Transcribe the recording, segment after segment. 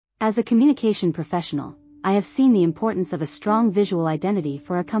As a communication professional, I have seen the importance of a strong visual identity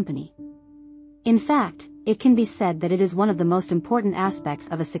for a company. In fact, it can be said that it is one of the most important aspects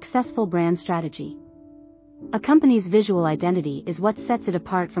of a successful brand strategy. A company's visual identity is what sets it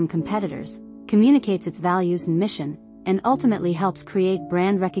apart from competitors, communicates its values and mission, and ultimately helps create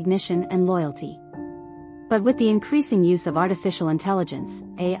brand recognition and loyalty. But with the increasing use of artificial intelligence,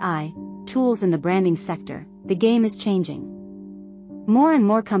 AI, tools in the branding sector, the game is changing. More and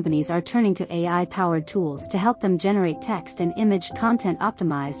more companies are turning to AI-powered tools to help them generate text and image content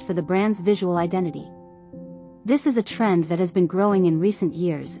optimized for the brand's visual identity. This is a trend that has been growing in recent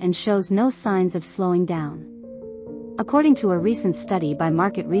years and shows no signs of slowing down. According to a recent study by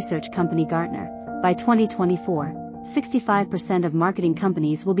market research company Gartner, by 2024, 65% of marketing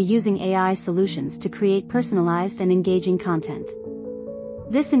companies will be using AI solutions to create personalized and engaging content.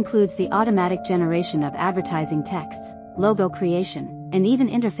 This includes the automatic generation of advertising texts, logo creation, and even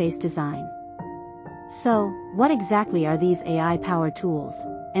interface design. So, what exactly are these AI-powered tools,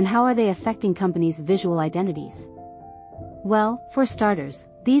 and how are they affecting companies' visual identities? Well, for starters,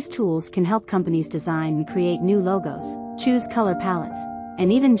 these tools can help companies design and create new logos, choose color palettes,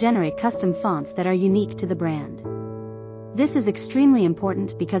 and even generate custom fonts that are unique to the brand. This is extremely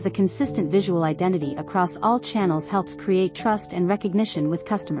important because a consistent visual identity across all channels helps create trust and recognition with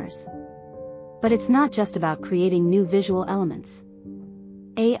customers. But it's not just about creating new visual elements.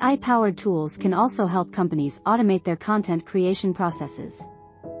 AI-powered tools can also help companies automate their content creation processes.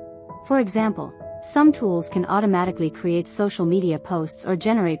 For example, some tools can automatically create social media posts or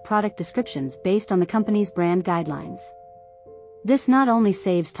generate product descriptions based on the company's brand guidelines. This not only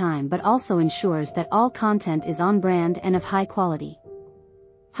saves time but also ensures that all content is on brand and of high quality.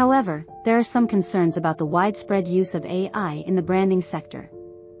 However, there are some concerns about the widespread use of AI in the branding sector.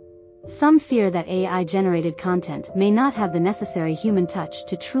 Some fear that AI-generated content may not have the necessary human touch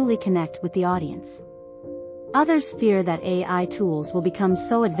to truly connect with the audience. Others fear that AI tools will become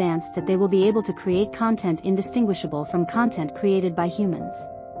so advanced that they will be able to create content indistinguishable from content created by humans.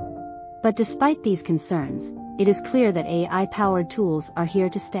 But despite these concerns, it is clear that AI-powered tools are here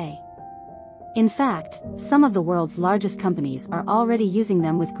to stay. In fact, some of the world's largest companies are already using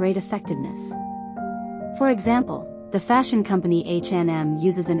them with great effectiveness. For example, the fashion company H&M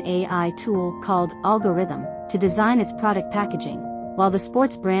uses an AI tool called Algorithm to design its product packaging, while the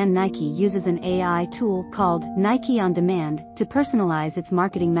sports brand Nike uses an AI tool called Nike On Demand to personalize its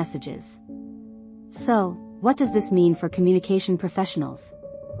marketing messages. So, what does this mean for communication professionals?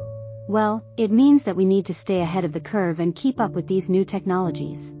 Well, it means that we need to stay ahead of the curve and keep up with these new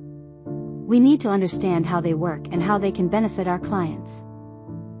technologies. We need to understand how they work and how they can benefit our clients.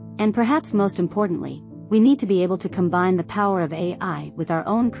 And perhaps most importantly, we need to be able to combine the power of AI with our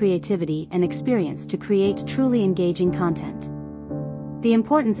own creativity and experience to create truly engaging content. The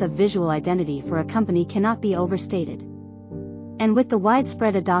importance of visual identity for a company cannot be overstated. And with the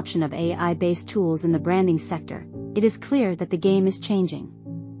widespread adoption of AI-based tools in the branding sector, it is clear that the game is changing.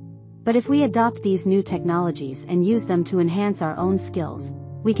 But if we adopt these new technologies and use them to enhance our own skills,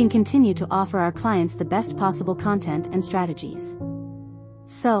 we can continue to offer our clients the best possible content and strategies.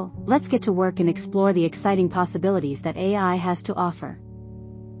 So, let's get to work and explore the exciting possibilities that AI has to offer.